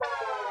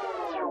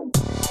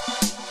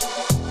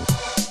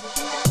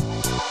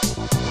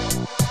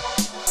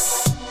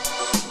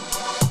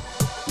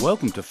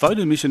Welcome to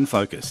Photo Mission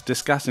Focus,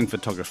 Discussing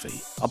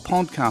Photography, a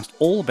podcast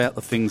all about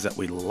the things that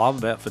we love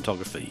about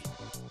photography.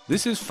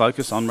 This is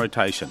Focus on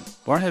Rotation,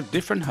 where I have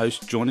different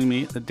hosts joining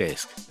me at the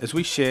desk as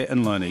we share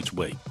and learn each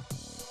week.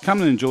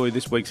 Come and enjoy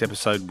this week's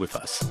episode with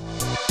us.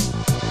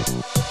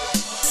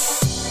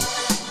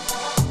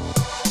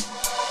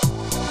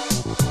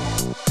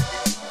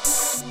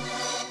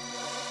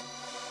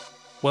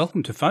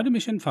 Welcome to Photo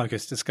Mission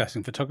Focus,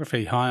 Discussing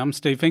Photography. Hi, I'm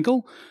Steve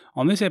Finkel.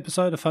 On this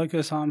episode of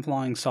Focus, I'm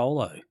flying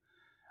solo.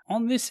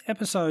 On this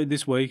episode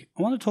this week,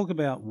 I want to talk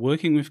about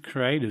working with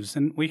creatives,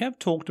 and we have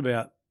talked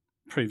about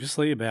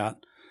previously about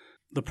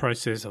the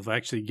process of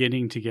actually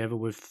getting together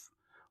with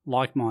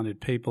like-minded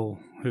people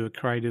who are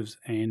creatives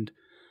and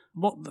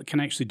what that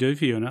can actually do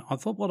for you. And I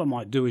thought what I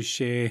might do is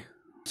share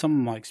some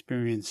of my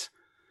experience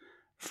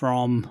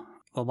from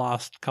the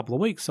last couple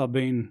of weeks. I've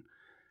been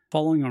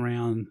following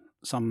around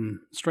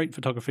some street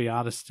photography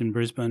artists in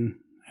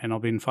Brisbane, and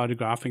I've been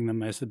photographing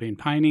them as they've been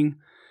painting,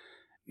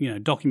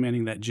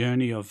 documenting that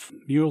journey of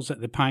murals that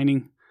they're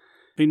painting.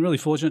 Been really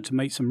fortunate to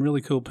meet some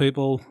really cool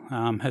people,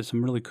 have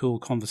some really cool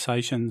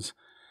conversations,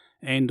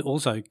 and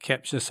also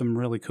capture some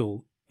really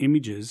cool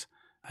images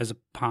as a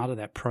part of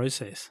that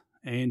process.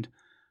 And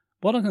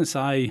what I can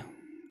say,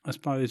 I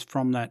suppose,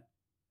 from that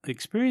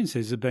experience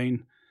it's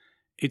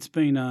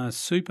been a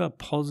super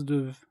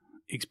positive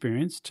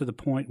experience to the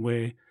point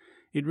where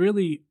it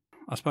really,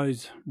 I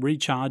suppose,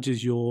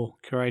 recharges your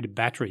creative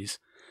batteries.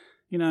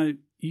 You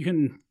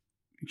can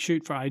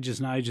shoot for ages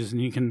and ages,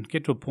 and you can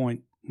get to a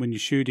point when you're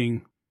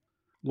shooting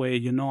where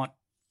you're not,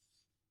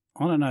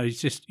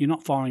 it's just you're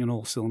not firing on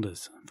all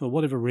cylinders. For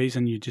whatever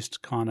reason, you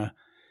just kind of,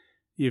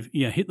 you've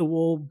hit the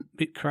wall a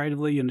bit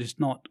creatively and just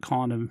not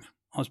kind of,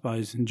 I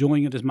suppose,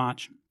 enjoying it as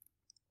much.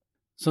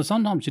 So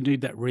sometimes you need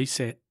that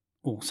reset,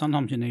 or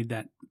sometimes you need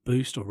that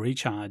boost or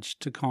recharge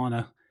to kind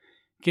of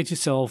get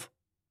yourself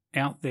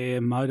out there,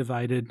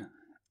 motivated,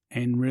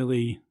 and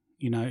really,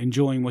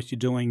 enjoying what you're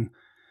doing,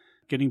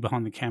 getting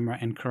behind the camera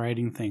and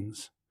creating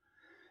things.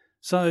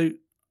 So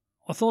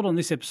I thought on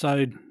this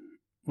episode,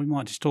 we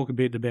might just talk a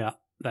bit about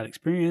that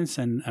experience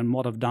and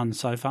what I've done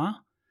so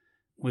far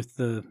with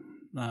the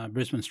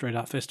Brisbane Street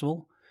Art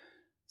Festival.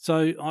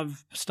 So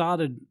I've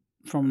started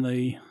from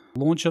the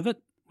launch of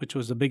it, which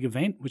was a big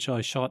event, which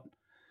I shot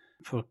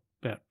for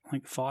about,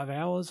 5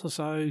 hours or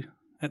so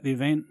at the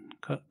event.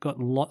 Got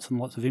lots and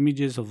lots of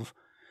images of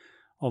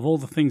all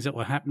the things that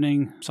were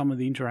happening, some of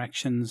the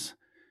interactions.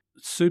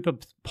 Super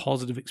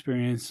positive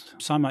experience,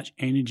 so much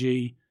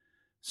energy,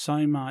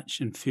 so much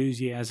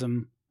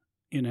enthusiasm.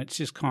 It's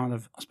just kind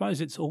of, I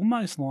suppose it's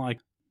almost like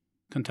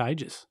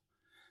contagious.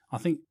 I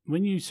think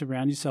when you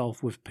surround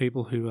yourself with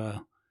people who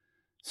are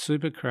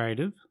super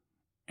creative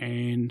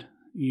and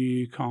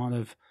you kind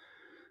of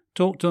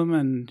talk to them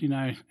and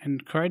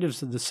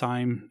creatives are the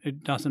same.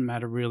 It doesn't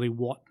matter really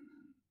what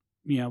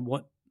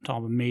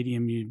type of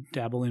medium you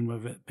dabble in,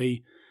 whether it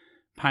be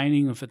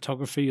painting or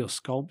photography or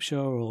sculpture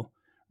or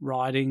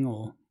writing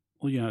or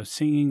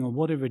singing or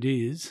whatever it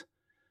is.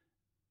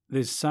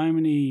 There's so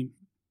many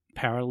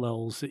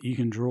parallels that you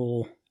can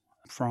draw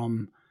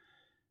from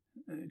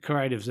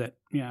creatives that,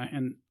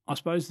 and I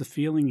suppose the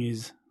feeling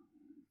is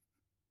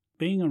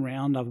being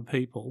around other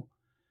people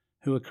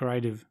who are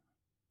creative.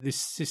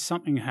 This is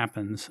something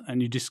happens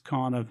and you just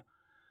kind of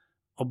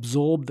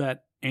absorb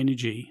that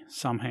energy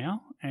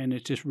somehow, and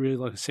it just really,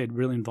 like I said,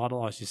 really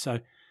revitalizes you. So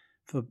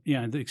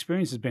the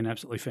experience has been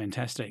absolutely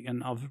fantastic,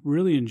 and I've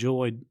really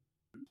enjoyed,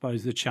 I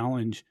suppose, the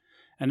challenge.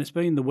 And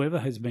the weather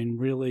has been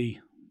really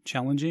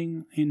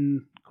challenging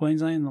in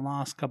Queensland in the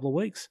last couple of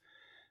weeks.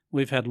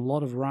 We've had a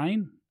lot of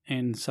rain,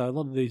 and so a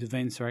lot of these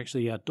events are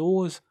actually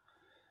outdoors,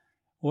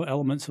 or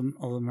elements of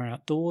them are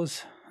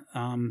outdoors.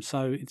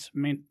 So it's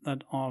meant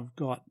that I've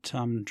got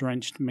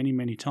drenched many,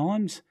 many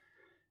times.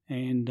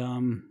 And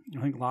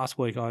I think last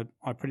week I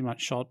pretty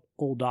much shot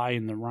all day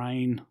in the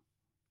rain.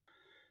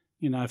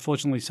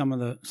 Fortunately, some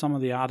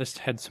of the artists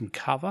had some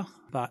cover,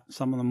 but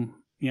some of them,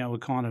 were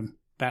kind of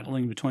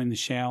battling between the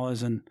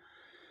showers and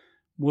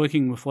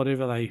working with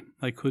whatever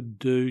they could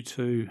do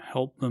to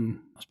help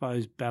them, I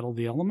suppose, battle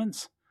the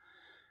elements.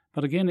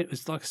 But again, it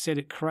was, like I said,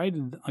 it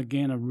created,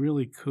 again, a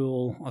really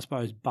cool, I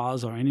suppose,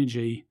 buzz or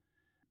energy.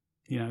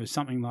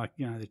 Something like,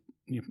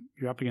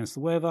 you're up against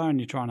the weather and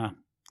you're trying to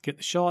get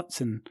the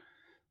shots, and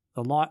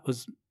the light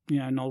was,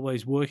 not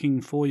always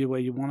working for you where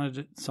you wanted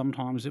it.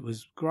 Sometimes it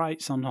was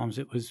great. Sometimes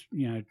it was,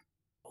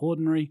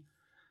 ordinary.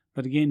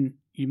 But again,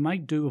 you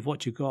make do with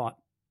what you got.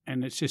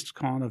 And it's just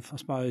kind of, I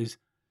suppose,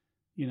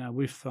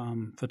 with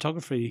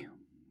photography,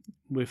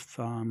 with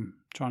trying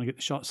to get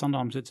the shot,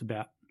 sometimes it's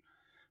about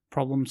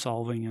problem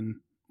solving and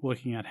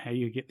working out how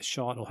you get the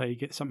shot or how you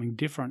get something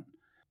different.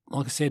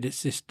 Like I said,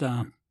 it's just,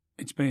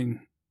 it's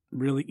been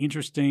really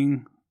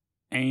interesting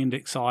and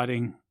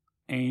exciting,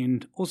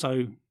 and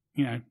also,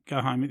 go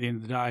home at the end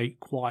of the day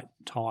quite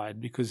tired,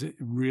 because it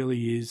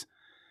really is,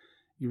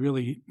 you're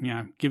really,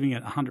 giving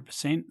it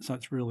 100%. So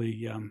it's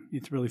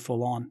really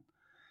full on.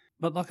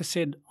 But like I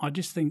said, I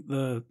just think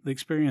the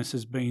experience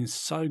has been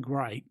so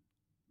great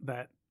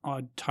that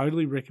I'd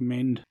totally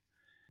recommend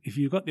if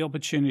you've got the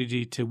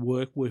opportunity to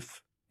work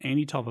with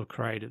any type of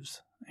creatives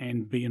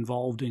and be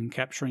involved in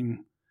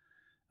capturing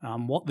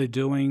what they're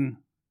doing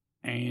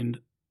and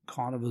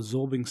kind of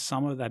absorbing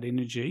some of that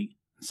energy,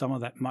 some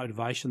of that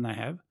motivation they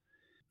have,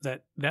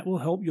 that will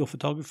help your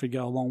photography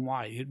go a long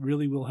way. It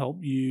really will help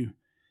you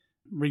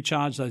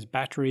recharge those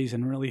batteries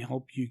and really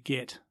help you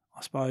get,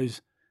 I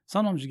suppose,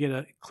 sometimes you get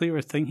a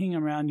clearer thinking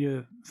around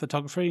your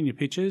photography and your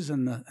pictures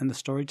and the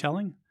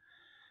storytelling.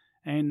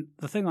 And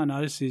the thing I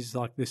notice is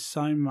like there's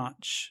so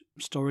much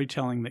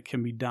storytelling that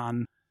can be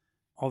done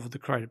of the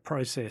creative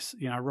process,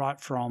 right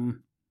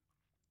from,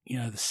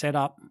 the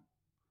setup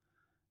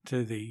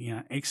to the,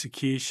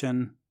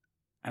 execution,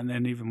 and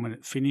then even when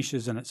it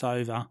finishes and it's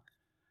over,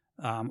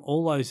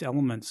 all those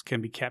elements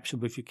can be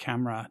captured with your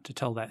camera to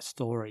tell that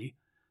story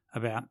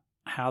about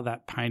how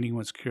that painting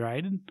was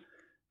created.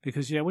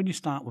 Because, when you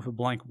start with a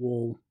blank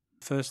wall,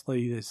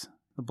 firstly,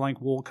 the blank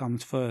wall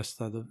comes first.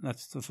 So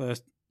that's the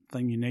first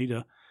thing you need.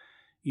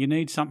 You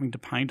need something to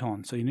paint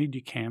on. So you need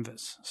your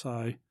canvas.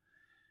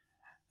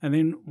 And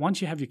then once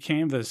you have your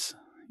canvas,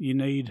 you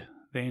need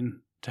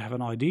then to have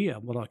an idea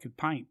what I could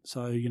paint.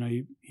 So,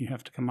 you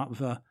have to come up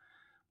with I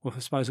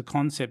suppose, a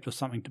concept or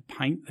something to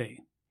paint there.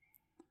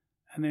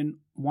 And then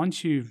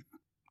once you've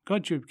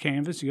got your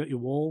canvas, you got your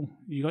wall,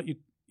 you got your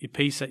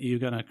piece that you're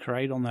going to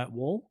create on that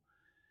wall,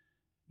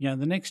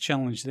 the next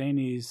challenge then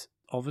is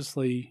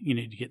obviously you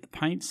need to get the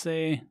paints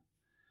there.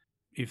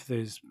 If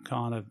there's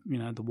kind of,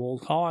 the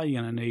wall's high,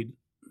 you're going to need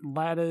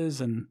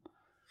ladders and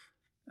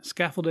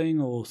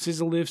scaffolding or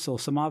scissor lifts or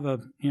some other,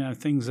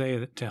 things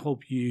there to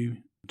help you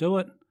do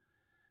it.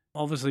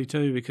 Obviously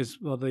too, because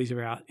a lot of these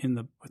are out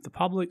with the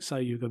public, so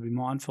you've got to be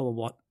mindful of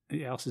what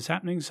else is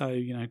happening. So,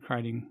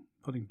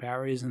 putting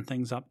barriers and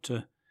things up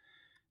to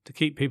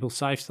keep people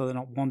safe so they're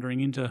not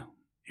wandering into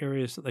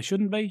areas that they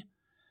shouldn't be.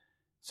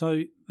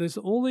 So there's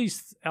all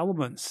these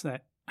elements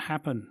that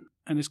happen,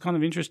 and it's kind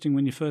of interesting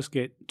when you first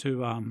get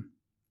to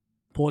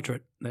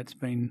portrait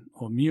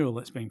or mural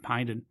that's been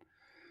painted,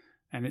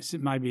 and it's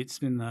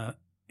in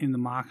the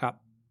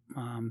markup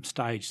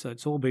stage, so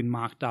it's all been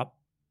marked up.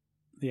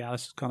 The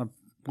artist has kind of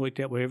worked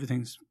out where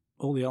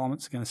all the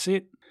elements are going to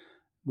sit,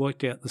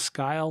 worked out the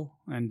scale,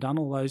 and done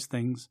all those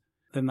things.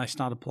 Then they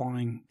start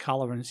applying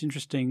colour, and it's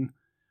interesting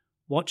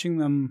watching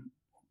them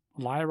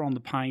layer on the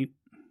paint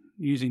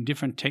using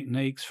different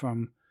techniques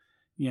from,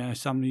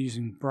 some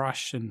using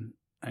brush and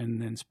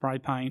then spray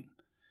paint,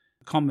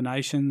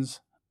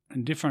 combinations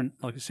and different,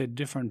 like I said,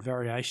 different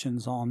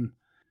variations on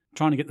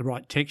trying to get the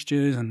right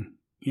textures and,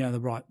 the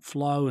right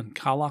flow and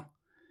colour,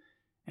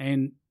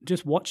 and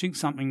just watching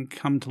something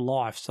come to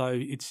life. So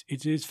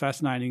it is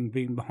fascinating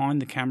being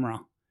behind the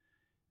camera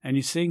and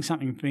you're seeing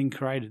something being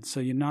created. So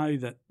you know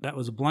that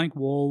was a blank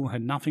wall,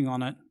 had nothing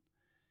on it,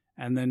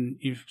 and then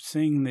you're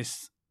seeing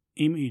this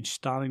image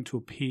starting to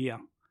appear.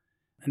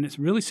 And it's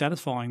really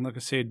satisfying, like I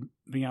said,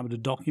 being able to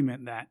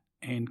document that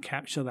and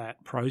capture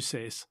that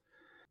process.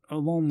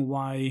 Along the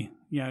way,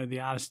 the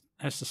artist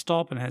has to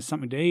stop and has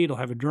something to eat or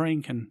have a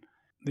drink, and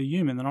they're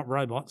human, they're not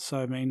robots.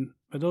 So,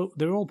 but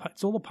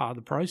it's all a part of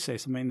the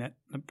process. That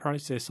the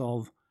process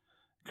of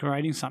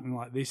creating something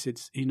like this,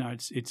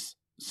 it's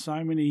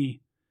so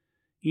many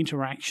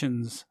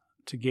interactions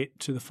to get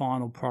to the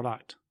final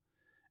product.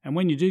 And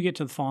when you do get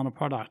to the final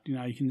product,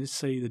 you can just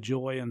see the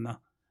joy and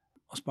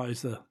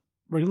the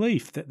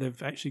relief that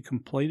they've actually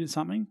completed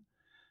something.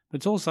 But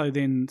it's also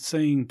then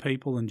seeing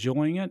people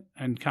enjoying it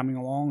and coming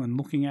along and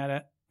looking at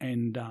it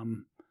and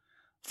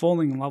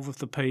falling in love with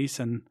the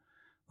piece. And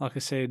like I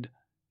said,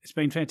 it's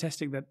been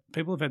fantastic that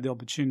people have had the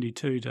opportunity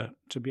too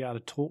to be able to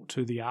talk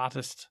to the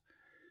artist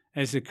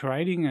as they're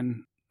creating.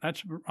 And I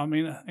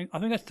think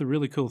that's the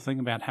really cool thing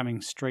about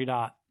having street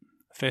art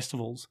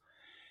festivals,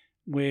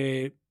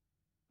 where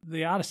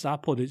the artist's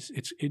output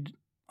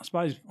I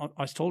suppose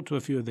I talked to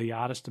a few of the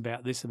artists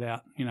about this,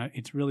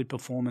 it's really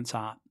performance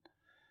art.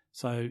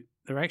 So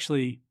they're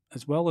actually,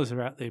 as well as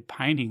they're out there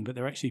painting, but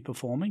they're actually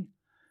performing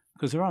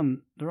because they're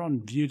on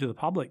view to the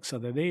public. So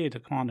they're there to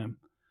kind of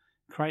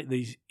create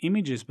these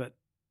images, but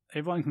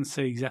everyone can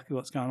see exactly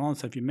what's going on.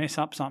 So if you mess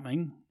up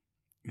something,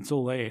 it's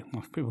all there.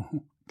 Like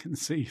people can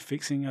see you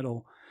fixing it,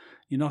 or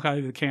you knock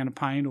over the can of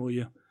paint, or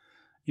you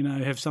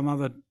have some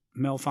other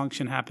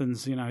malfunction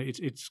happens.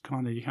 It's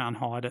kind of, you can't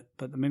hide it.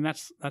 But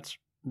that's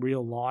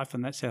real life,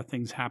 and that's how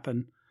things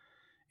happen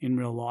in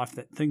real life.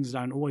 That things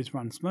don't always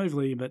run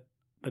smoothly, but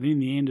in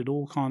the end, it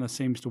all kind of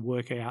seems to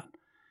work out.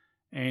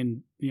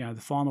 And the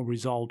final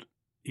result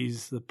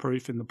is the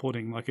proof in the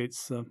pudding. Like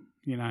it's the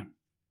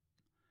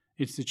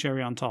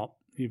cherry on top.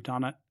 You've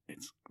done it.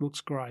 It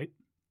looks great,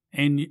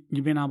 and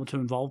you've been able to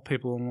involve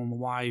people along the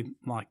way,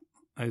 like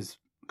as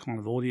kind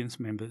of audience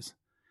members.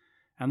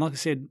 And like I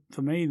said,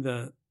 for me,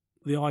 the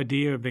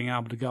idea of being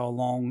able to go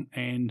along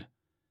and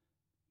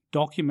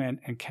document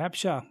and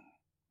capture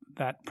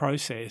that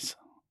process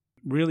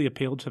really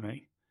appealed to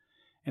me.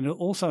 And it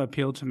also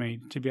appealed to me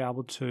to be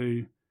able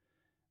to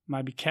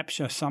maybe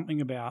capture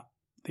something about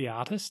the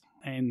artist,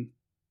 and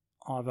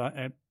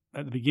either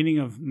at the beginning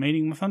of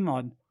meeting with them,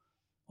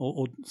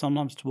 or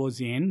sometimes towards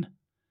the end,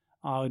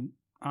 I would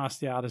asked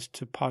the artist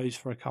to pose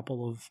for a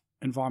couple of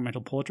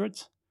environmental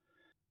portraits.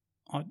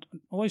 I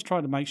always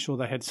try to make sure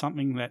they had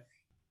something that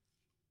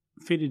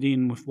fitted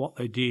in with what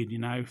they did,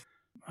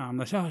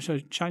 They say, should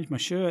I change my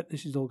shirt?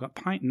 This has all got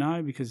paint.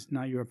 No, because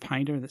you're a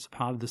painter, and that's a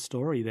part of the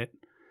story that,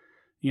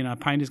 a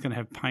painter's going to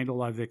have paint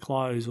all over their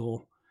clothes,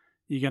 or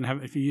you're going to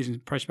have, if you're using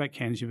press pack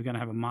cans, you're going to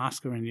have a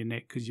mask around your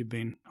neck because you've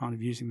been kind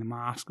of using the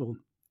mask, or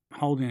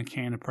holding a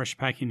can of pressure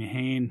pack in your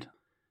hand,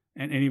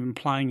 and even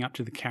playing up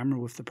to the camera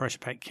with the pressure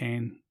pack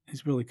can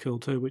is really cool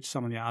too, which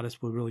some of the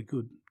artists were really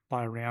good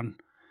play around.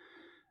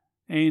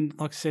 And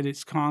like I said,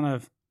 it's kind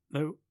of,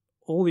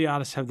 all the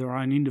artists have their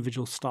own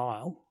individual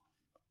style,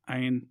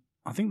 and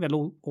I think that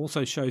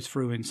also shows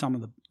through in some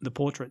of the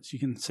portraits. You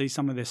can see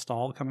some of their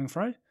style coming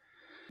through,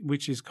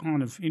 which is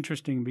kind of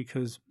interesting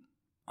because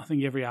I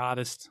think every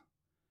artist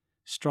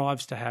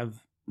strives to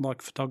have,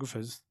 like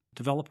photographers,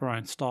 develop their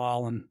own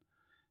style and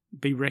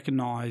be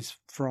recognised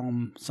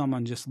from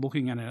someone just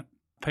looking at a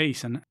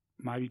piece and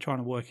maybe trying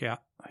to work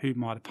out who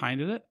might have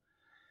painted it.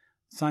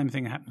 Same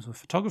thing happens with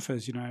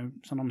photographers.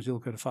 Sometimes you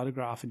look at a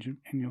photograph and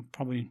you'll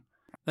probably...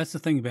 That's the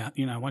thing about,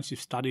 once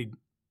you've studied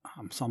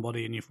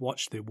somebody and you've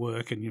watched their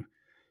work, and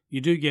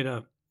you do get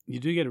a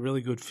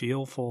really good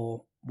feel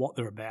for what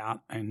they're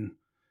about. And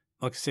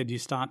like I said, you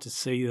start to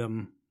see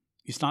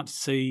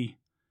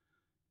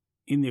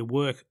in their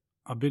work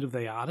a bit of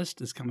the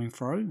artist is coming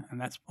through,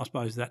 and I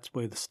suppose that's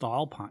where the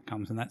style part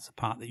comes, and that's the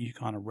part that you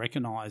kind of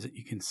recognise, that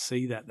you can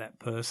see that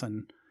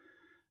person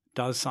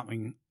does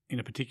something in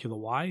a particular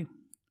way,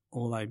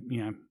 or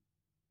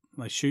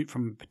they shoot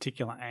from a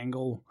particular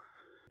angle,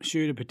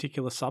 shoot a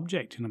particular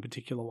subject in a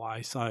particular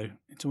way. So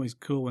it's always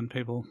cool when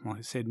people, like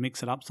I said,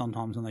 mix it up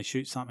sometimes, and they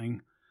shoot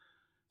something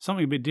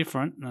a bit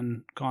different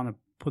and kind of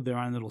put their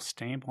own little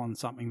stamp on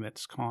something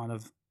that's kind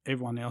of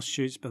everyone else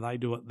shoots, but they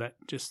do it that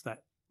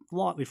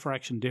slightly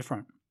fraction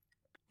different.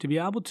 To be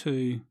able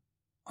to,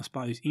 I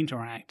suppose,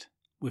 interact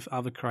with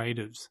other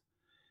creatives.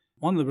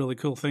 One of the really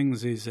cool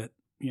things is that,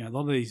 a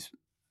lot of these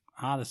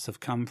artists have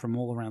come from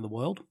all around the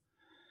world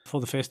for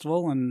the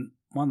festival, and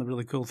one of the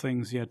really cool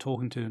things,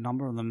 talking to a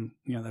number of them,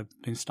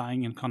 they've been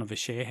staying in kind of a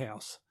share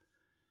house.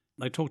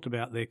 They talked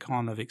about their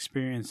kind of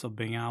experience of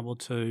being able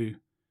to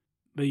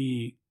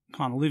be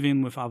kind of live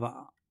in with other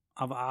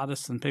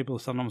artists and people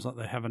sometimes that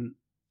they haven't,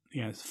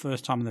 it's the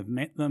first time they've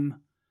met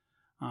them.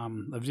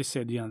 They've just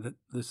said, that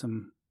there's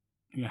some,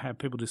 how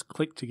people just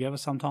click together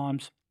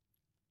sometimes.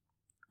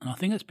 And I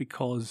think it's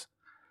because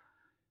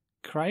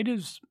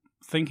creatives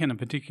think in a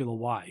particular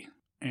way.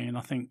 And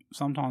I think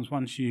sometimes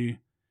once you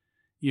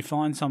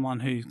find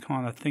someone who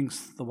kind of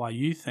thinks the way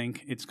you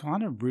think, it's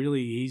kind of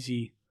really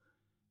easy.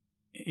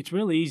 It's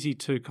really easy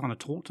to kind of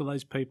talk to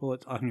those people.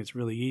 I think it's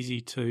really easy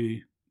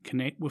to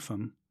connect with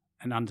them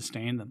and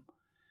understand them.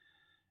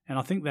 And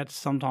I think that's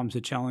sometimes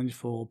a challenge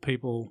for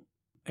people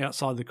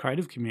outside the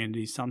creative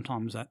community.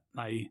 Sometimes that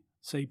they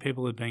see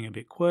people as being a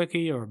bit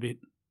quirky or a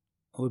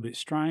little bit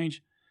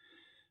strange,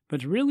 but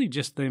it's really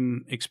just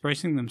them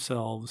expressing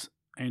themselves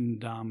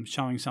and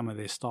showing some of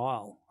their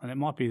style. And it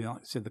might be, like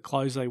I said, the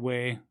clothes they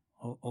wear,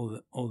 or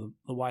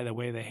the way they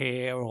wear their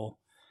hair, or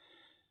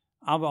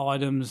other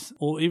items,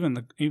 or even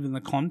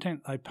the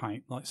content they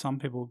paint. Like some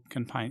people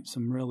can paint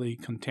some really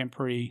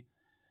contemporary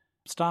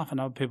stuff, and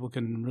other people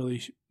can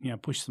really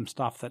push some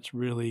stuff that's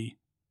really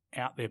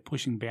out there,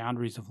 pushing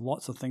boundaries of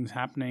lots of things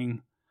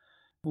happening,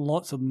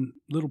 lots of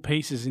little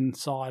pieces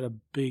inside a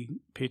big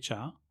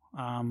picture,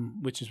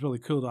 which is really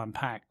cool to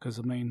unpack, because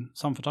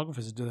some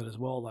photographers do that as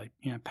well. They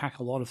pack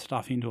a lot of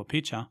stuff into a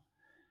picture,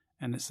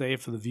 and it's there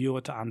for the viewer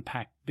to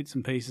unpack bits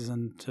and pieces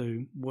and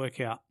to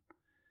work out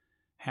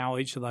how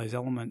each of those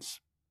elements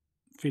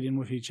fit in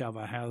with each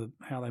other,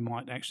 how they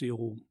might actually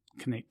all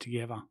connect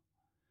together.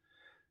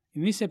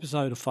 In this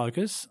episode of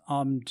Focus,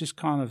 I'm just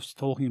kind of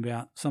talking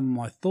about some of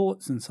my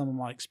thoughts and some of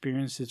my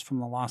experiences from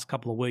the last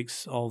couple of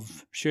weeks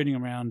of shooting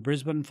around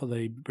Brisbane for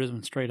the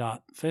Brisbane Street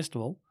Art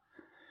Festival.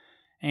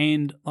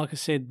 And like I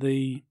said,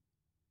 the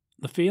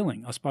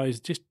feeling, I suppose,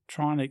 just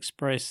trying to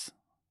express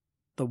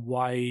the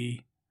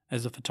way,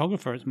 as a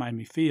photographer, it's made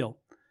me feel.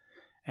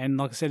 And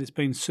like I said, it's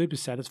been super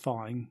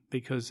satisfying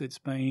because it's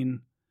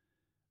been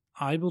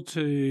able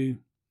to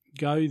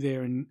go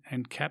there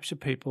and capture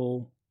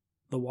people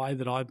the way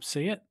that I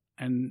see it.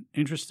 And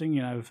interesting,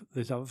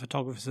 there's other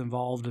photographers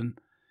involved and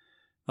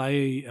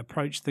they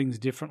approach things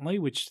differently,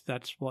 which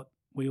that's what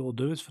we all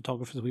do as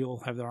photographers. We all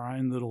have our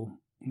own little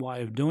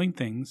way of doing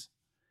things.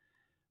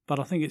 But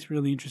I think it's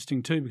really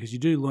interesting too, because you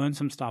do learn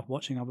some stuff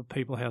watching other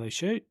people, how they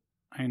shoot,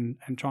 and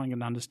trying to get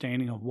an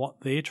understanding of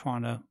what they're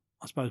trying to,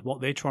 I suppose,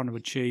 what they're trying to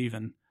achieve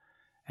and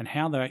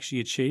how they're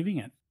actually achieving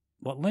it.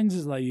 What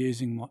lenses they're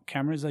using, what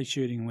cameras they're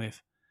shooting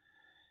with,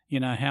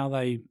 how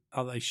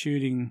are they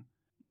shooting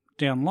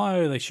down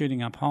low, are they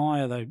shooting up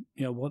high, are they,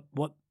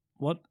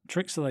 what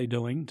tricks are they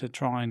doing to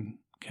try and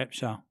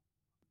capture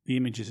the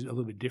images a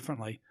little bit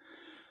differently.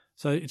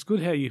 So it's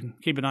good how you can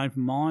keep an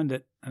open mind,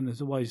 and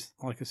there's always,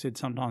 like I said,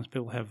 sometimes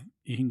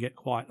you can get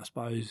quite, I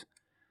suppose,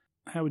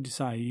 how would you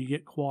say, you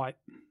get quite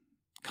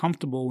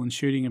comfortable in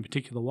shooting a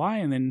particular way,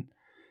 and then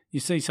you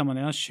see someone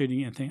else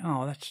shooting it and think,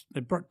 oh,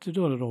 they're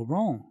doing it all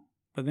wrong.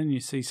 But then you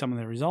see some of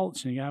their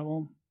results and you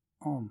go,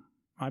 well,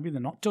 maybe they're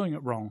not doing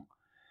it wrong.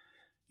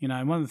 You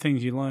know, one of the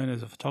things you learn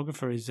as a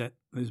photographer is that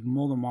there's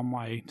more than one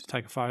way to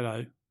take a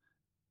photo,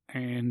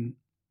 and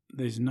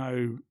there's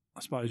no, I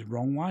suppose,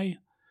 wrong way.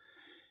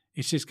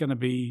 It's just going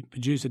to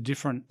produce a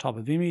different type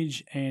of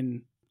image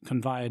and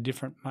convey a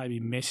different maybe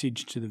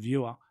message to the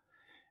viewer.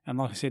 And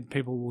like I said,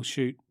 people will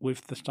shoot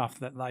with the stuff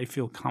that they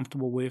feel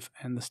comfortable with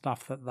and the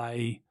stuff that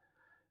they,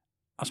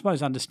 I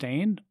suppose,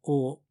 understand,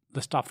 or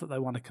the stuff that they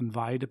want to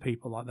convey to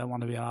people. Like they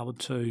want to be able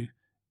to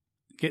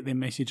get their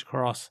message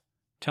across,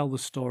 tell the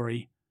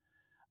story,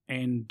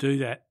 and do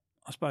that,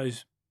 I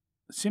suppose,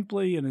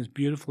 simply and as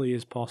beautifully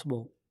as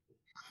possible.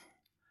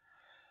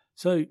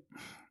 So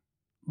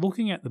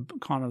looking at the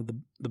kind of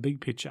the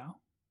big picture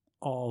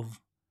of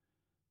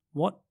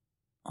what,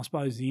 I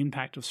suppose, the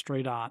impact of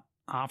street art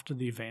after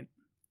the event,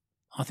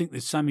 I think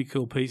there's so many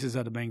cool pieces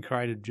that have been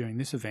created during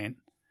this event,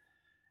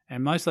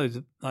 and most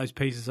of those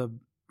pieces are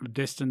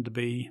destined to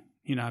be,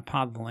 you know,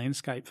 part of the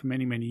landscape for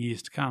many, many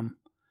years to come.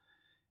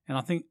 And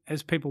I think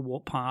as people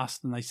walk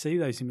past and they see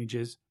those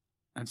images,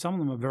 and some of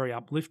them are very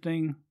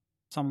uplifting,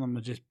 some of them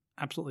are just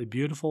absolutely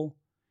beautiful,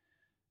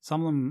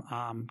 some of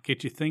them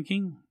get you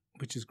thinking,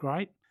 which is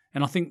great.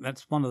 And I think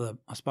that's one of the,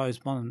 I suppose,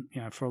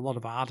 for a lot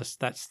of artists,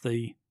 that's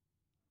the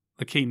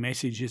key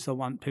message, is I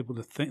want people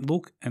to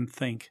look and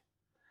think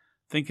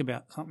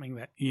about something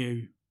that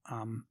you,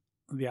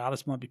 the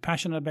artist might be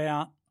passionate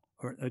about,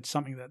 or it's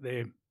something that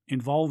they're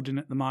involved in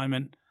at the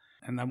moment,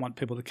 and they want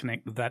people to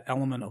connect with that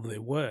element of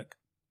their work.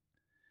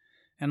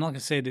 And like I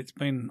said, it's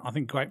been, I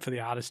think, great for the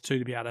artist too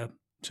to be able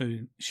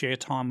to share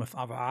time with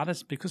other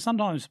artists, because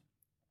sometimes,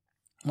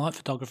 like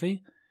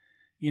photography,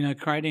 you know,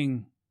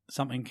 creating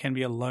something can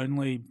be a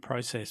lonely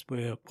process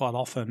where quite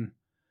often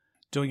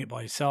doing it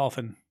by yourself,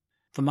 and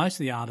for most of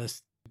the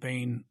artists, they're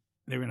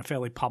in a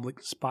fairly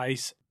public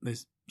space.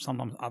 There's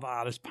sometimes other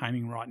artists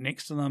painting right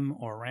next to them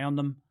or around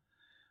them,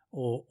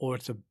 or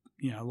it's a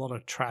lot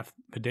of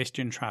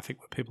pedestrian traffic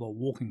where people are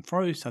walking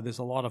through. So there's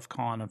a lot of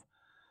kind of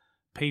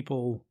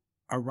people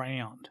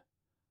around.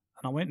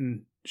 And I went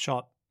and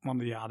shot one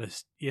of the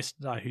artists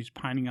yesterday who's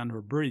painting under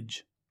a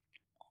bridge.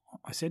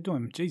 I said to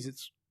him, geez,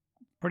 it's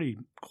pretty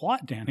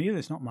quiet down here.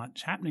 There's not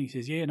much happening. He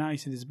says, yeah, no. He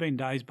said, there's been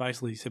days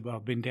basically. He said, well,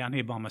 I've been down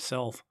here by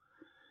myself.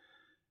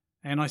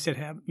 And I said,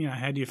 how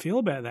do you feel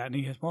about that? And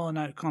he goes, well,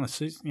 no, it kind of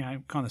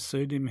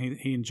suited him.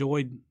 He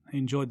enjoyed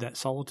that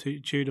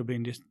solitude of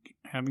being just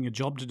having a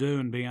job to do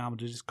and being able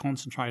to just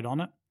concentrate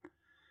on it.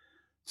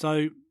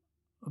 So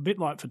a bit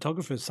like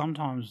photographers,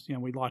 sometimes,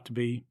 we like to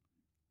be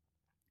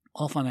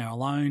off on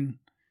our own,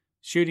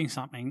 shooting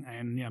something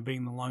and,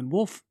 being the lone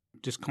wolf,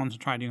 just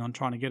concentrating on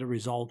trying to get a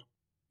result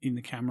in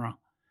the camera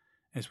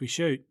as we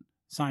shoot.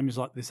 Same as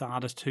like this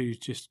artist who's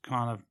just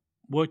kind of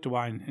worked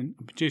away and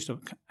produced an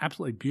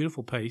absolutely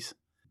beautiful piece.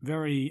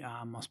 Very,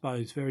 I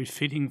suppose, very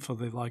fitting for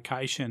the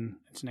location.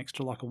 It's next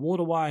to like a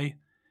waterway,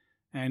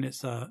 and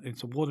it's a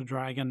water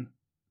dragon.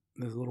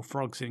 There's a little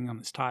frog sitting on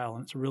its tail,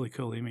 and it's a really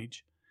cool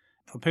image.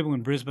 For people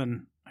in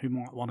Brisbane who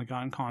might want to go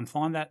and kind of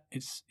find that,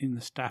 it's in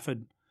the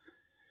Stafford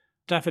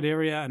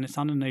area, and it's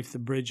underneath the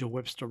bridge of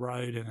Webster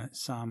Road, and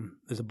it's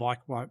there's a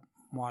bikeway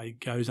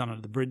goes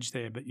under the bridge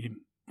there, but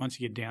once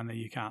you get down there,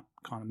 you can't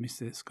kind of miss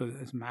this because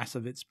it's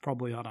massive. It's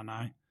probably, I don't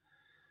know,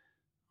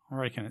 I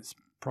reckon it's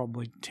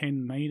probably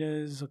 10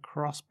 metres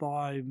across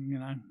by,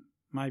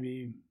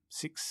 maybe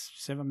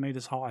 6-7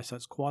 metres high. So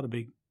it's quite a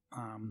big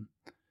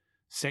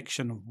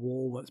section of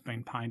wall that's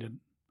been painted,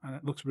 and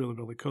it looks really,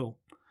 really cool.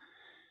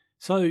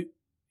 So,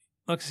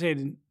 like I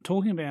said,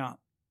 talking about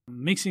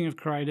mixing of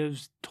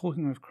creatives,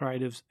 talking with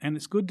creatives, and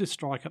it's good to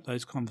strike up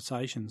those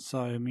conversations.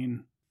 So,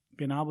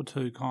 being able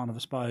to kind of, I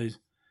suppose,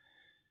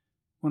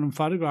 when I'm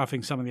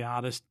photographing some of the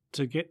artists,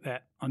 to get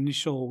that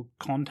initial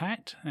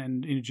contact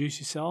and introduce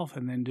yourself,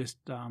 and then just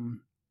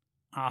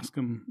ask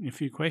them a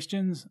few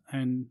questions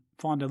and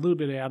find a little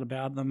bit out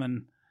about them.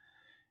 And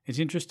it's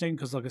interesting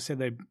because, like I said,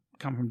 they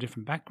come from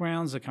different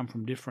backgrounds, they come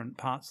from different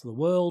parts of the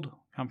world,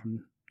 come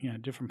from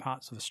different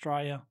parts of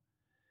Australia.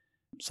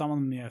 Some of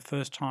them,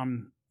 first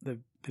time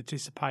they've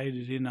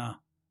participated in a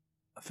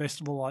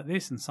festival like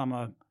this, and some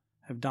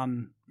have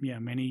done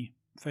many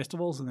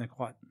festivals, and they're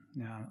quite,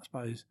 I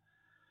suppose,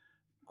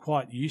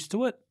 quite used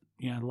to it.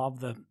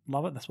 Love it.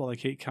 That's why they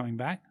keep coming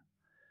back.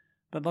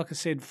 But like I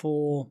said,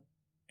 for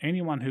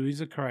anyone who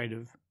is a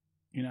creative,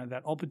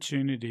 that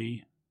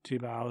opportunity to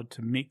be able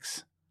to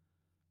mix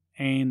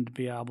and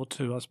be able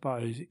to, I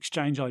suppose,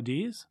 exchange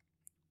ideas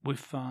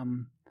with,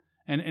 and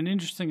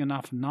interesting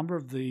enough, a number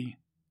of the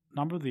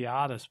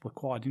artists were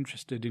quite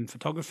interested in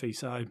photography.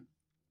 So,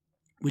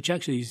 which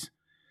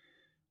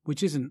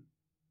isn't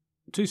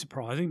too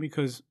surprising,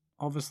 because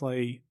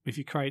obviously, if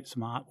you create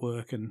some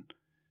artwork and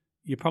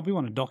you probably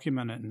want to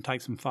document it and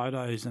take some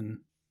photos and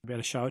be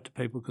able to show it to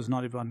people, because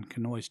not everyone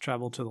can always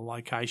travel to the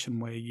location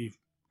where you've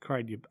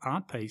created your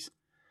art piece.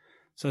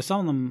 So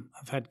some of them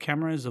have had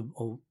cameras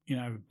or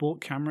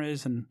bought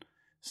cameras and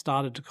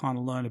started to kind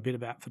of learn a bit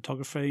about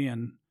photography,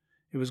 and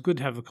it was good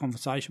to have a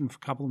conversation with a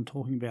couple and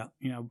talking about,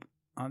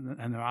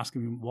 and they're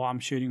asking me why I'm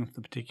shooting with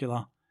the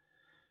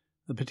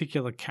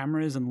particular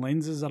cameras and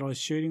lenses that I was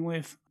shooting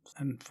with,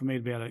 and for me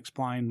to be able to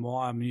explain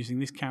why I'm using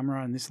this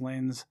camera and this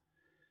lens.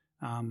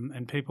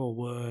 And people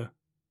were,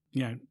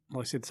 like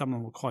I said, some of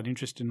them were quite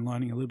interested in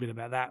learning a little bit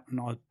about that, and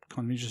I was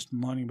kind of interested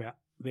in learning about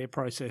their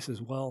process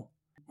as well.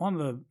 One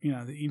of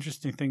the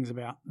interesting things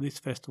about this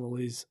festival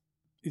is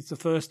it's the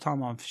first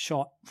time I've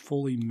shot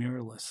fully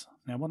mirrorless.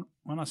 Now,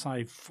 when I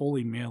say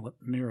fully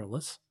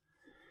mirrorless,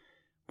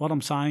 what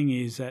I'm saying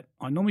is that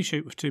I normally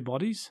shoot with two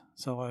bodies.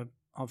 So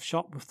I've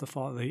shot with the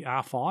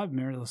R5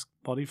 mirrorless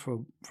body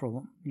for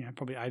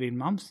probably 18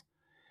 months,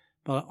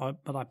 but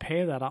I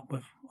pair that up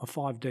with a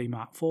 5D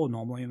Mark IV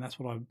normally, and that's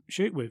what I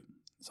shoot with.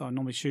 So I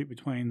normally shoot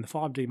between the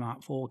 5D Mark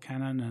IV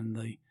Canon and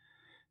the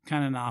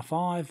Canon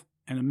R5,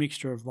 and a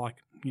mixture of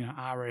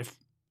RF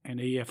and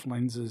EF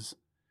lenses.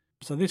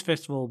 So this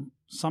festival,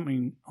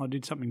 I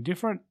did something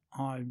different.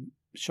 I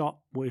shot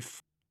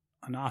with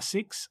an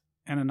R6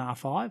 and an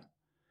R5,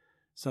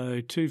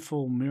 so two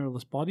full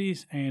mirrorless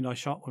bodies, and I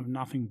shot with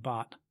nothing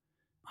but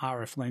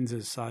RF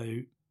lenses, so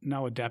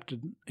no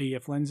adapted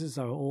EF lenses,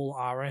 they were all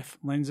RF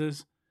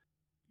lenses.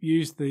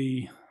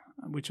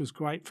 Which was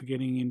great for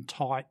getting in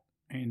tight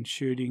and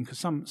shooting, because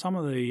some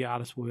of the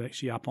artists were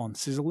actually up on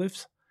scissor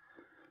lifts,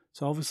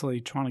 so obviously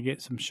trying to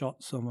get some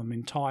shots of them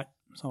in tight.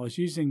 So I was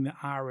using the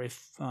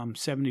RF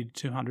 70 to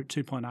 200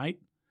 2.8.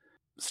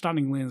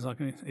 Stunning lens.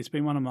 It's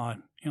been one of my,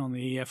 on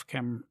the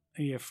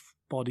EF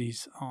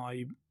bodies,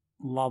 I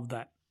love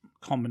that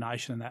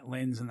combination of that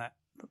lens and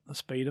the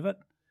speed of it.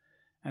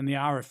 And the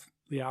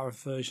RF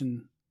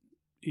version,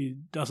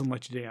 it doesn't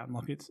let you down.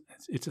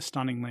 It's a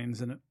stunning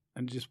lens, and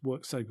it just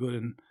works so good,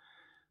 and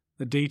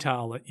the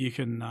detail that you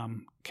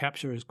can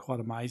capture is quite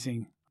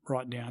amazing,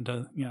 right down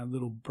to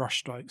little brush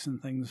strokes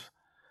and things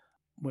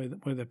where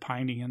they're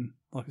painting. And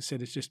like I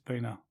said, it's just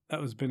been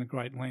a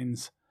great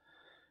lens.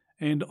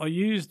 And I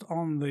used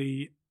on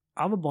the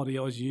other body,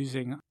 I was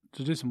using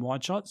to do some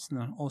wide shots, and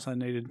I also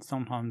needed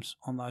sometimes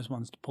on those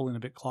ones to pull in a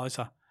bit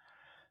closer.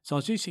 So I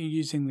was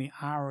using the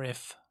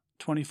RF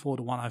 24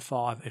 to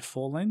 105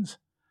 f4 lens,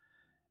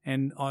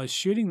 and I was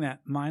shooting that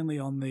mainly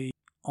on the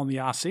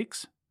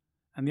R6.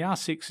 And the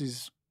R6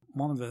 is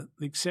one of the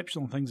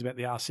exceptional things about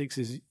the R6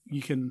 is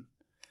you can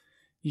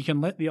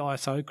let the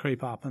ISO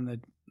creep up, and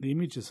the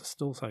images are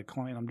still so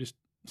clean. I'm just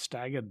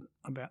staggered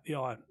about the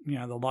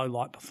low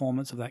light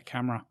performance of that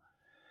camera.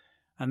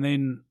 And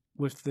then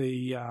with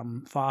the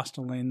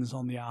faster lens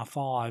on the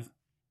R5,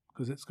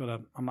 because it's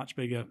got a much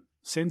bigger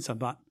sensor,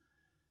 but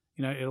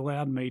it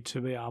allowed me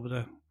to be able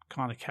to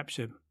kind of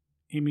capture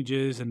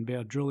images and be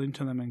able to drill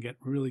into them and get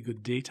really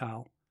good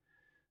detail.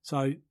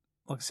 So,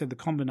 like I said, the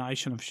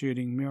combination of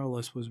shooting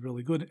mirrorless was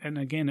really good. And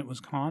again, it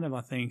was kind of,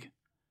 I think,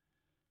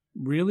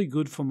 really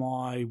good for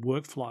my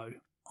workflow.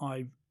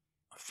 I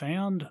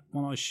found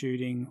when I was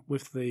shooting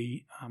with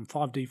the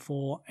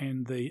 5D4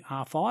 and the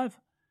R5,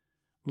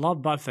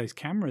 loved both those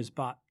cameras,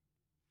 but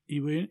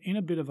you were in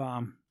a bit of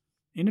a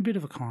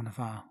kind of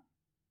a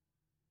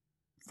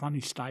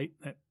funny state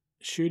that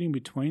shooting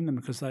between them,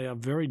 because they are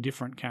very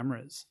different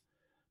cameras,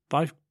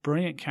 both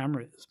brilliant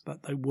cameras,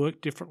 but they work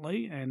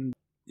differently and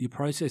your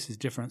process is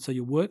different. So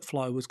your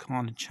workflow was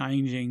kind of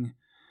changing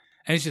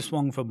as you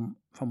swung from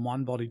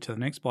one body to the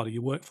next body.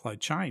 Your workflow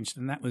changed,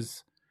 and that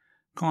was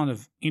kind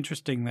of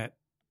interesting. That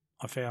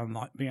I found,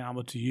 being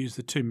able to use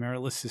the two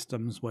mirrorless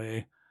systems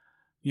where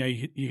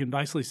you can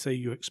basically see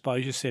your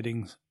exposure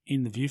settings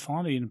in the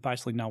viewfinder. You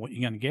basically know what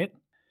you're going to get.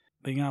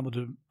 Being able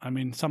to,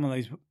 some of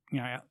these,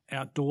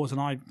 outdoors,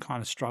 and I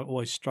kind of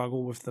always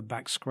struggle with the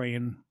back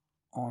screen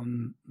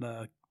on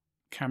the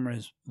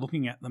cameras,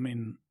 looking at them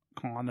in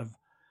kind of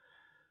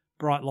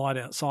bright light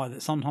outside,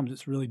 that sometimes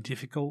it's really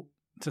difficult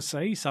to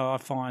see. So I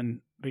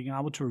find being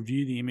able to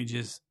review the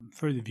images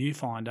through the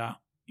viewfinder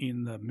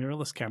in the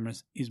mirrorless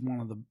cameras is one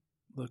of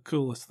the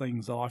coolest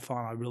things that I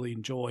find I really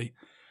enjoy.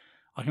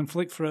 I can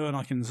flick through and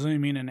I can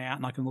zoom in and out,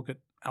 and I can look at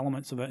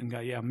elements of it and go,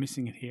 yeah, I'm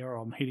missing it here, or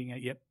I'm hitting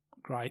it, yep,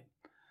 great.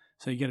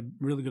 So you get a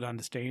really good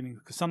understanding,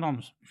 because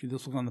sometimes if you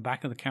just look on the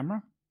back of the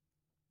camera,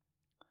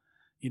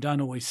 you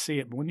don't always see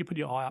it. But when you put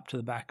your eye up to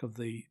the back of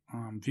the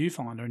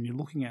viewfinder and you're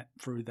looking at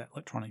through that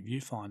electronic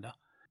viewfinder,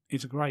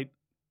 it's a great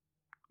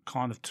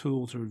kind of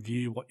tool to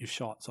review what you've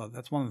shot. So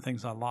that's one of the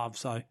things I love.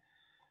 So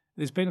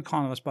there's been a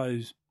kind of, I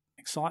suppose,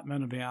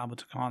 excitement of being able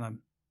to kind of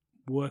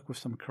work with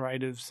some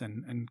creatives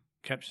and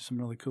capture some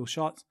really cool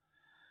shots,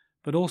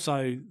 but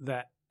also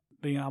that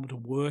being able to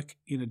work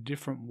in a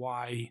different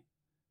way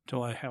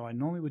to how I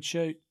normally would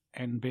shoot,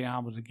 and being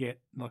able to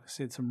get, like I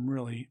said, some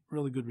really,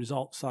 really good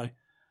results. So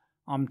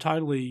I'm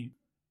totally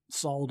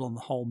sold on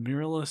the whole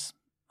mirrorless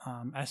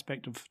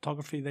aspect of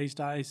photography these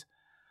days.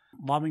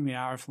 Loving the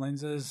RF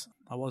lenses.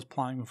 I was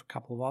playing with a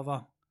couple of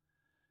other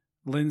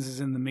lenses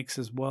in the mix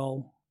as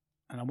well,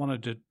 and I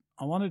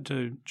wanted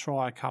to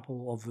try a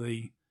couple of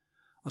the,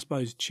 I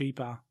suppose,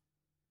 cheaper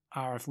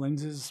RF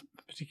lenses,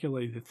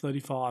 particularly the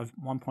 35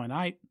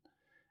 1.8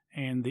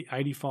 and the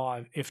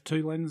 85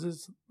 f2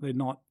 lenses. They're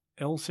not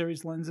L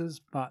series lenses,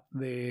 but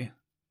they're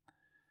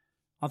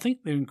I think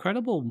they're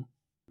incredible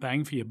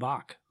bang for your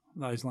buck,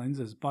 those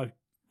lenses, both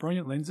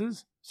brilliant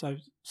lenses. So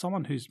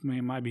someone who's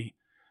maybe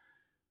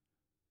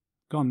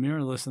gone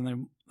mirrorless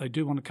and they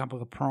do want a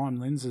couple of prime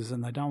lenses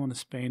and they don't want to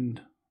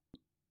spend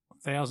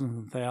thousands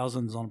and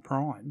thousands on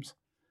primes,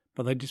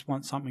 but they just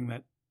want something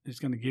that is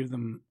going to give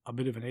them a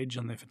bit of an edge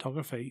on their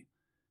photography,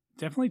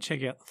 definitely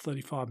check out the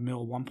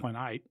 35mm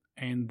 1.8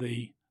 and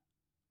the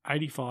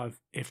 85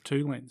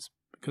 f2 lens,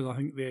 because I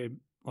think they're,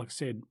 like I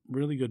said,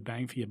 really good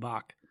bang for your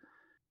buck.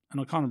 And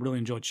I kind of really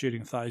enjoyed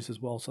shooting with those as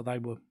well. So they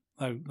were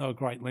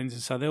great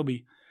lenses. So there'll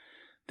be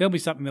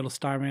something that'll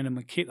stay around in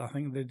my kit. I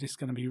think they're just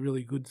going to be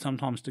really good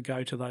sometimes to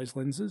go to those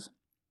lenses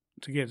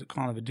to get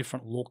kind of a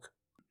different look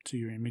to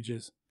your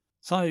images.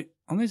 So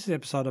on this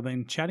episode, I've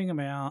been chatting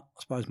about,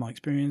 I suppose, my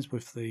experience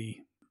with the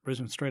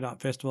Brisbane Street Art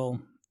Festival,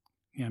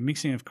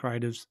 mixing of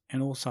creatives,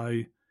 and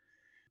also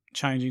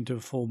changing to a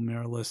full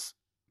mirrorless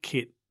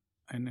kit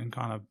and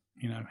kind of,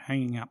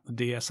 hanging up the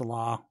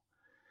DSLR.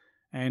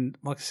 And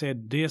like I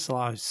said,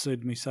 DSLR has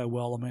suited me so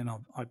well. I mean,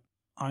 I've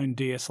owned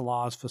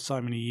DSLRs for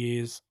so many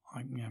years.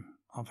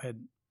 I've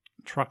had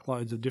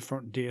truckloads of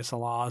different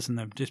DSLRs, and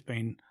they've just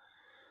been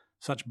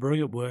such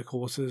brilliant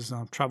workhorses.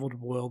 And I've travelled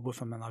the world with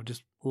them, and I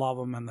just love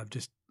them, and they've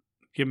just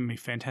given me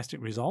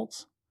fantastic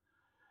results.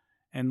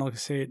 And like I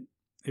said,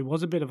 it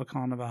was a bit of a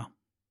kind of a,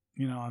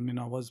 I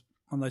was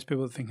one of those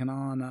people thinking,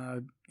 oh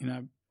no,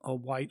 I'll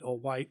wait.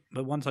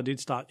 But once I did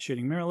start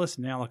shooting mirrorless,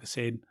 now, like I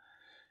said,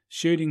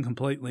 shooting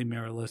completely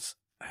mirrorless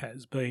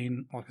has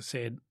been, like I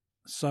said,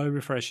 so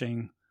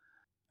refreshing.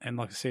 And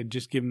like I said,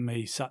 just given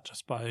me such, I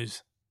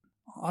suppose,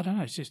 I don't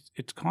know,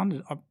 it's kind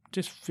of, I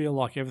just feel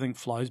like everything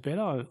flows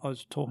better. I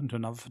was talking to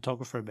another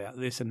photographer about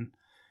this, and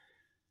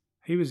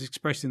he was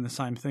expressing the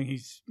same thing.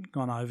 He's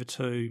gone over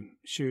to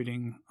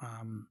shooting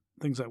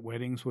things like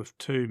weddings with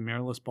two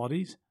mirrorless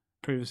bodies.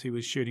 Previously he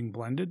was shooting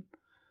blended,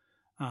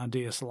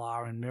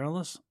 DSLR and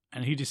mirrorless.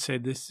 And he just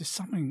said there's just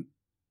something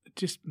that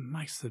just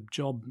makes the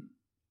job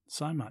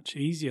so much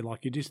easier.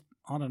 Like you just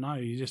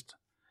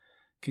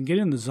can get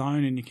in the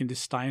zone and you can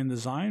just stay in the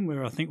zone,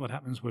 where I think what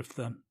happens with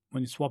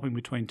when you're swapping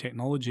between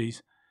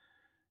technologies,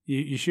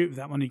 you shoot with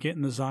that one, you get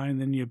in the zone,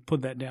 then you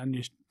put that down,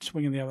 you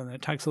swing in the other, and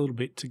it takes a little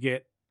bit to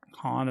get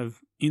kind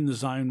of in the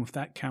zone with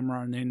that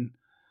camera, and then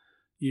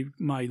you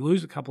may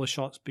lose a couple of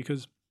shots,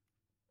 because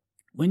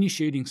when you're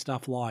shooting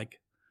stuff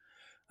like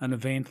an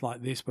event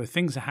like this where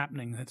things are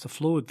happening, it's a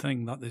fluid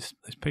thing, like there's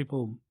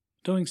people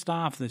doing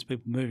stuff, there's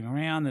people moving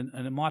around,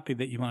 and it might be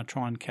that you want to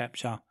try and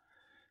capture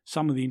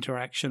some of the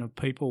interaction of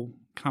people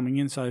coming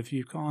in. So if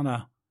you're kind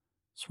of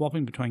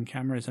swapping between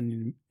cameras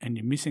and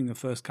you're missing the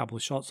first couple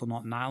of shots or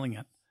not nailing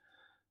it,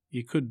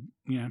 you could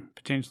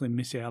potentially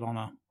miss out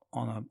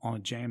on a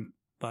gem.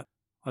 But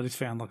I just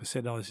found, like I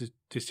said, I was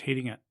just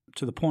hitting it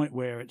to the point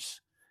where it's,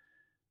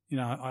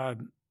 I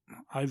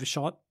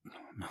overshot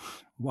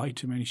way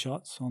too many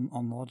shots on a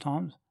lot of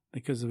times,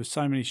 because there were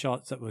so many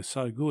shots that were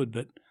so good.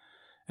 But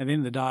at the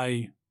end of the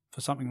day,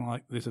 for something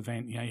like this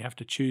event, you have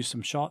to choose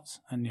some shots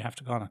and you have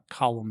to kind of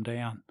cull them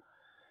down.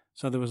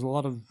 So there was a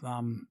lot of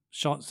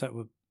shots that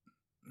were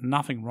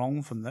nothing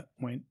wrong from that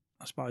went,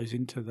 I suppose,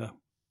 into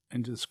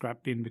the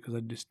scrap bin, because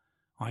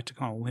I had to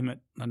kind of limit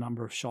the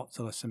number of shots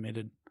that I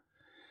submitted.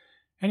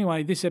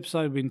 Anyway, this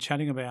episode we've been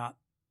chatting about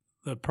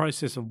the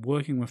process of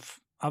working with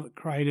other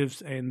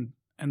creatives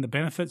and the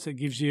benefits it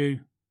gives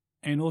you,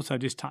 and also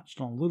just touched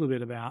on a little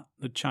bit about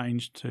the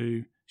change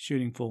to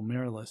shooting full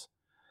mirrorless.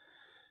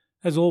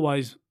 As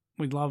always,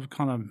 we'd love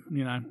kind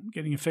of,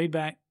 getting your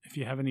feedback. If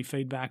you have any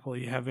feedback or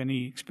you have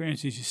any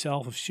experiences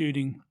yourself of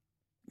shooting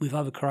with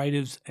other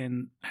creatives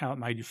and how it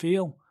made you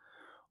feel,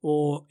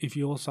 or if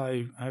you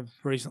also have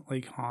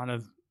recently kind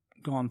of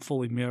gone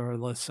fully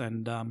mirrorless,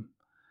 and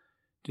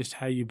just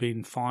how you've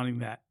been finding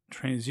that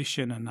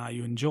transition, and are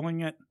you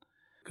enjoying it?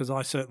 Because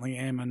I certainly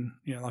am, and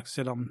like I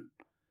said,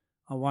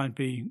 I won't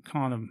be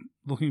kind of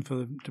looking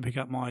to pick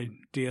up my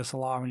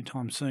DSLR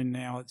anytime soon.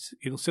 Now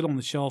it'll sit on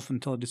the shelf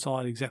until I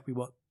decide exactly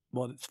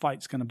what its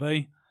fate's going to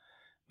be,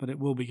 but it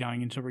will be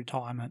going into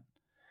retirement.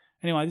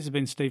 Anyway, this has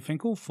been Steve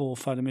Finkel for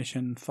Photo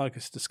Mission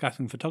Focus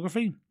Discussing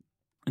Photography.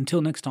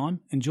 Until next time,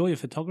 enjoy your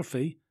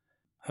photography,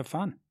 have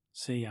fun.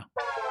 See ya.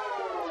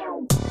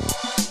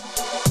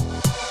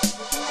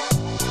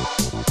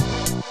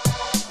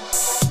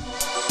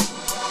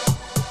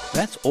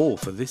 That's all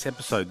for this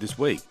episode this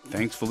week.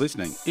 Thanks for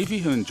listening. If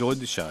you have enjoyed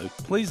the show,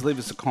 please leave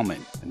us a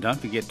comment, and don't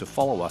forget to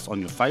follow us on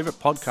your favourite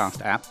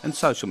podcast app and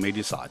social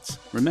media sites.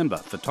 Remember,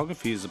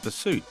 photography is a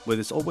pursuit where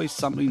there's always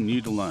something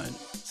new to learn.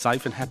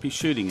 Safe and happy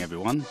shooting,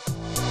 everyone.